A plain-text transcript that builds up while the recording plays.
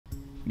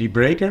The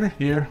breaker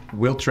here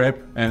will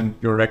trip and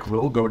your rack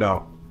will go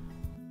down.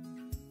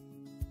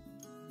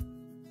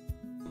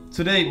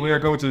 Today we are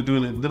going to do a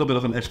little bit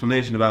of an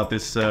explanation about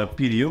this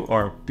PDU,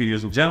 or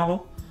PDUs in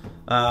general.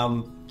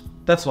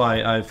 That's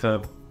why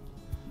I've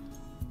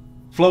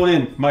flown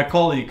in my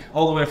colleague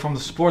all the way from the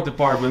support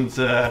department,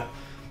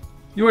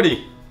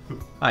 Jordie.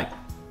 Hi.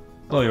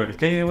 Hello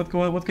Jordie,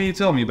 what can you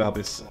tell me about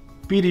this?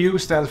 PDU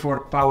stands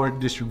for Power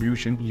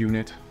Distribution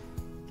Unit.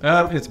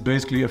 It's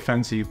basically a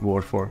fancy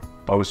word for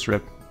power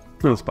strip.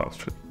 It's power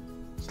strip.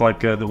 It's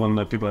like the one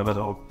that people have at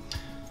home.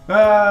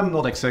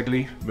 Not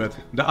exactly, but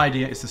the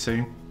idea is the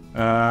same.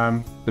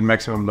 The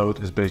maximum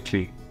load is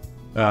basically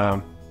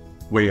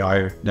way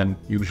higher than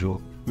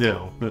usual.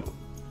 Yeah.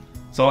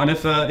 So, and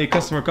if a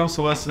customer comes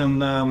to us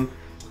and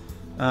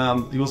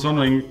he was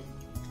wondering,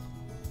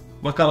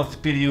 what kind of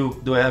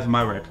PDU do I have in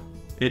my rack?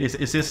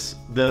 Is this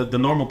the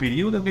normal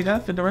PDU that we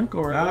have in the rack,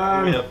 or?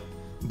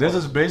 This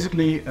is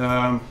basically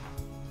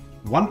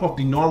one of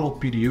the normal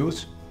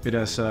PDUs. It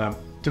has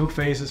two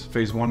phases,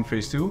 phase 1,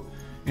 phase 2.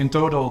 In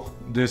total,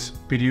 this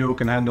PDU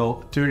can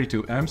handle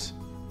 32 amps.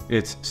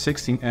 It's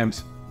 16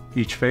 amps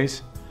each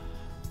phase.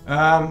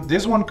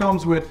 This one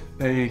comes with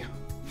a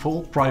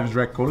full private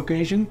rack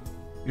co-location.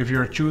 If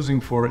you're choosing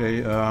for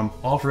a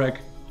off rack,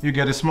 you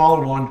get a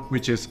smaller one,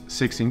 which is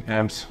 16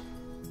 amps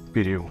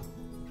PDU.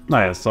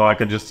 Nice, so I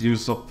could just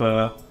use up,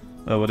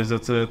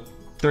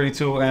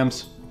 32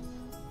 amps,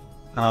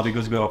 and I'll be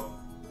good to go.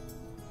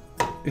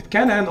 It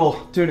can handle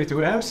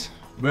 32 amps,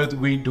 but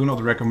we do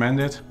not recommend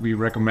it. We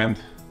recommend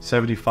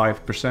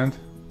 75%.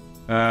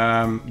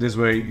 This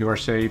way you are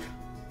safe.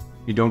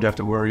 You don't have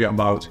to worry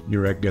about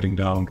your rack getting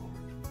down.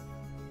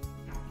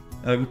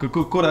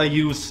 Could I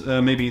use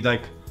maybe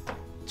like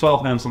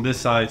 12 amps on this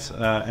side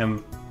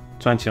and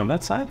 20 on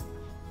that side?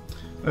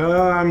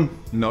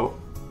 No.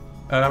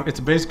 It's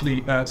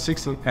basically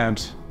 16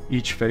 amps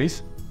each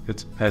phase.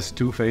 It has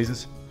two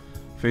phases,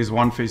 phase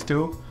 1, phase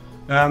 2.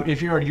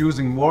 If you are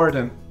using more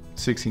than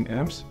 16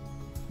 amps,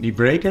 the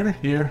breaker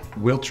here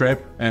will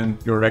trip and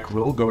your rack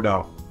will go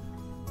down.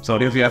 So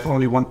if you have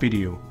only one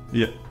PDU.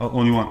 Yeah,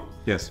 only one.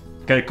 Yes.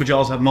 Okay, could you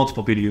also have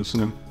multiple PDUs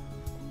then?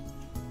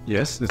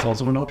 Yes, that's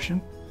also an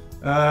option.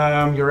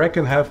 Your rack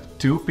can have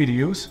two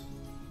PDUs.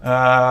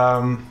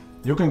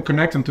 You can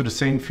connect them to the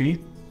same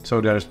feed, so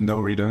there's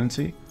no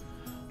redundancy.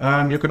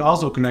 You can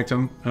also connect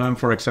them,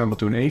 for example,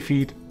 to an A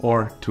feed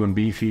or to an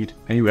B feed,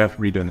 and you have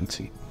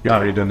redundancy. You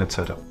have a redundant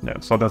setup. Yeah,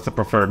 so that's the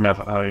preferred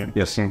method.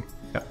 Yes. Yeah.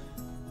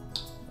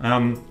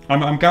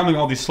 I'm counting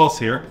all these slots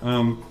here.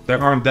 There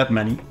aren't that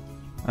many.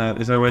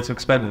 Is there a way to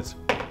expand it?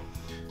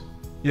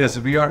 Yes,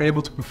 we are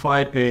able to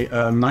provide a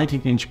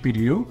 19-inch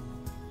PDU.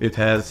 It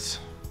has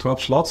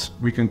 12 slots.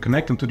 We can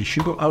connect them to the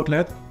Shugo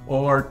outlet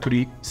or to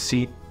the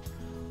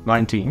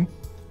C19,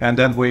 and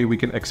that way we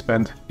can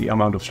expand the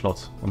amount of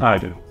slots. I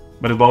do,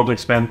 but it won't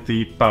expand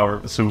the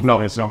power. So no,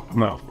 it's not.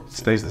 No, it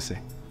stays the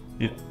same.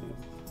 Yeah.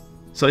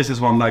 So is this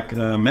one like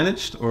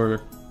managed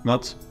or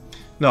not?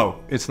 No,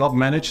 it's not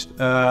managed.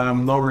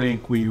 Normally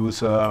we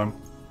use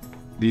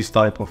these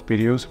type of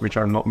PDUs which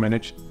are not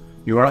managed.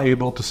 You are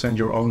able to send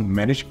your own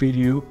managed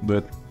PDU,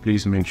 but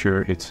please make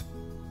sure it's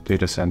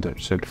data center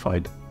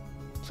certified.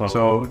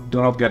 So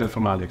do not get it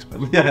from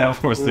AliExpress. Yeah, of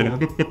course.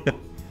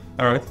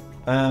 All right.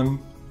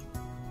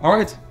 All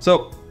right.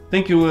 So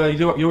thank you,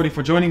 Jordie,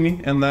 for joining me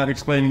and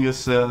explaining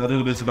us a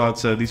little bit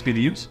about these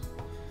PDUs.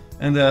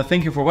 And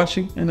thank you for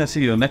watching, and I'll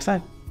see you next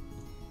time.